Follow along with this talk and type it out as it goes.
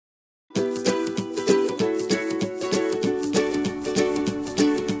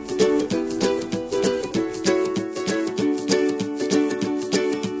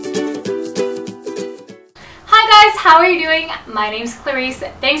how are you doing? My name's Clarice.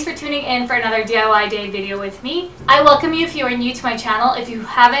 Thanks for tuning in for another DIY day video with me. I welcome you if you are new to my channel. If you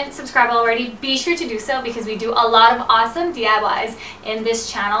haven't subscribed already, be sure to do so because we do a lot of awesome DIYs in this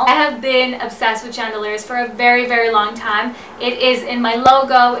channel. I have been obsessed with chandeliers for a very, very long time. It is in my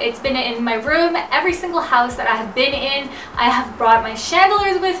logo. It's been in my room. Every single house that I have been in, I have brought my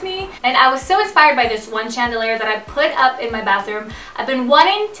chandeliers with me. And I was so inspired by this one chandelier that I put up in my bathroom. I've been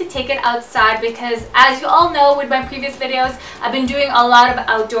wanting to take it outside because, as you all know, with my previous videos, I've been doing a lot of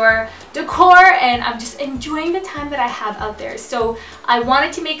outdoor decor and I'm just enjoying the time that I have out there. So I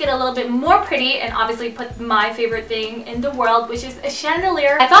wanted to make it a little bit more pretty and obviously put my favorite thing in the world, which is a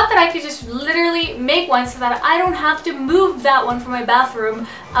chandelier. I thought that I could just literally make one so that I don't have to move that one from my bathroom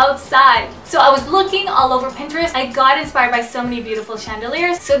outside. So I was looking all over Pinterest. I got inspired by so many beautiful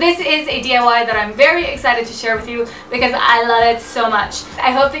chandeliers. So this is a DIY that I'm very excited to share with you because I love it so much.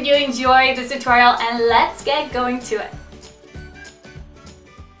 I hope that you enjoy this tutorial and let's get going to it.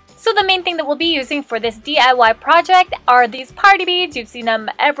 So the main thing that we'll be using for this DIY project are these party beads. You've seen them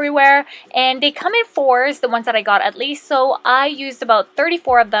everywhere and they come in fours, the ones that I got at least. So I used about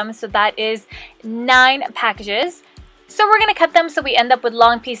 34 of them, so that is 9 packages. So we're going to cut them so we end up with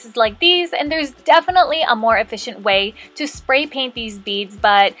long pieces like these, and there's definitely a more efficient way to spray paint these beads,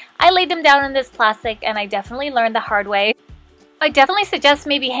 but I laid them down in this plastic and I definitely learned the hard way. I definitely suggest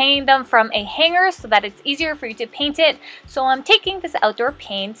maybe hanging them from a hanger so that it's easier for you to paint it. So I'm taking this outdoor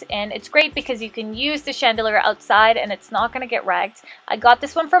paint and it's great because you can use the chandelier outside and it's not going to get wrecked. I got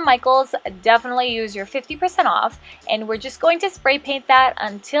this one from Michael's. Definitely use your 50% off, and we're just going to spray paint that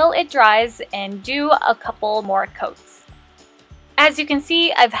until it dries and do a couple more coats. As you can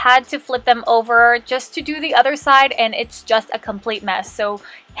see, I've had to flip them over just to do the other side and it's just a complete mess. So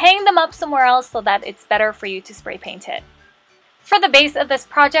hang them up somewhere else so that it's better for you to spray paint it. For the base of this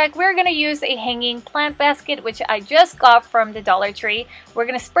project, we're going to use a hanging plant basket, which I just got from the Dollar Tree. We're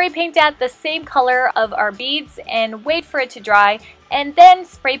going to spray paint that the same color of our beads and wait for it to dry and then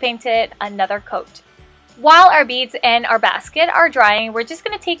spray paint it another coat. While our beads and our basket are drying, we're just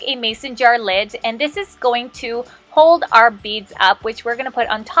going to take a mason jar lid, and this is going to hold our beads up, which we're going to put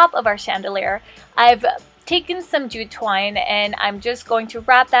on top of our chandelier. I've taken some jute twine and I'm just going to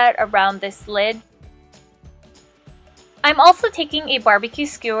wrap that around this lid. I'm also taking a barbecue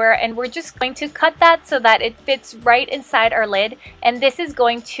skewer and we're just going to cut that so that it fits right inside our lid, and this is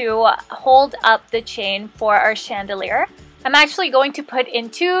going to hold up the chain for our chandelier. I'm actually going to put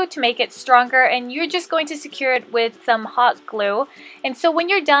in 2 to make it stronger, and you're just going to secure it with some hot glue. And so when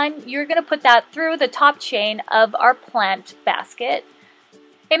you're done, you're going to put that through the top chain of our plant basket.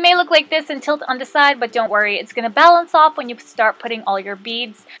 It may look like this and tilt on the side, but don't worry, it's going to balance off when you start putting all your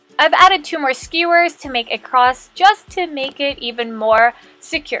beads. I've added 2 more skewers to make a cross just to make it even more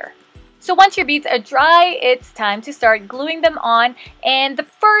secure. So once your beads are dry, it's time to start gluing them on, and the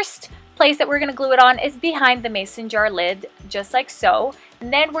first place that we're going to glue it on is behind the mason jar lid, just like so.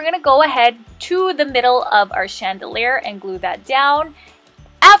 And then we're going to go ahead to the middle of our chandelier and glue that down.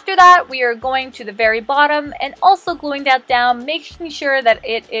 After that, we are going to the very bottom and also gluing that down, making sure that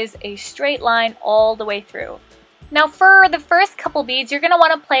it is a straight line all the way through. Now for the first couple beads, you're going to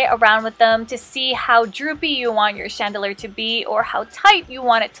want to play around with them to see how droopy you want your chandelier to be or how tight you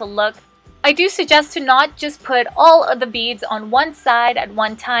want it to look. I do suggest to not just put all of the beads on one side at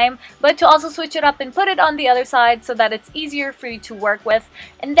one time, but to also switch it up and put it on the other side so that it's easier for you to work with.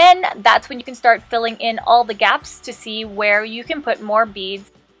 And then that's when you can start filling in all the gaps to see where you can put more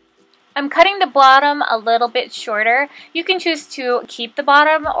beads. I'm cutting the bottom a little bit shorter. You can choose to keep the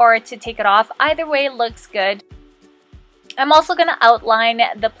bottom or to take it off. Either way looks good. I'm also going to outline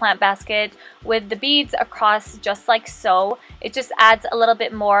the plant basket with the beads across just like so. It just adds a little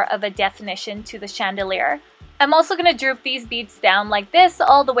bit more of a definition to the chandelier. I'm also going to droop these beads down like this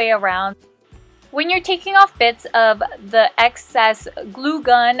all the way around. When you're taking off bits of the excess glue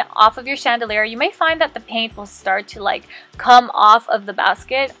gun off of your chandelier, you may find that the paint will start to come off of the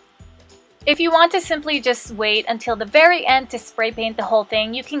basket. If you want to simply just wait until the very end to spray paint the whole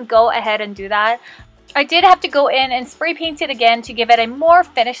thing, you can go ahead and do that. I did have to go in and spray paint it again to give it a more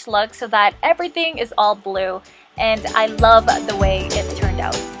finished look so that everything is all blue, and I love the way it turned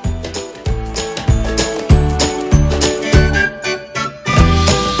out.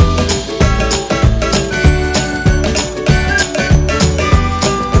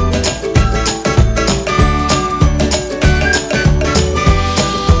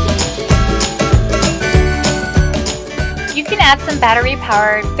 You can add some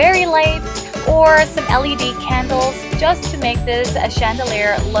battery-powered fairy lights or some LED candles just to make this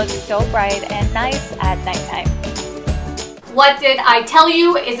chandelier look so bright and nice at nighttime. What did I tell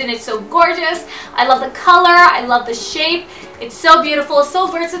you? Isn't it so gorgeous? I love the color, I love the shape. It's so beautiful, so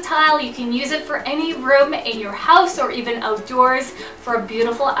versatile. You can use it for any room in your house or even outdoors for a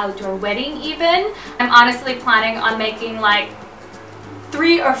beautiful outdoor wedding even. I'm honestly planning on making like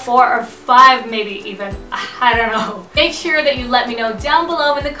 3 or 4 or 5 maybe even, I don't know. Make sure that you let me know down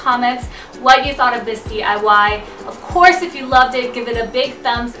below in the comments what you thought of this DIY. Of course, if you loved it, give it a big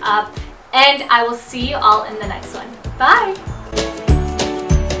thumbs up, and I will see you all in the next one. Bye!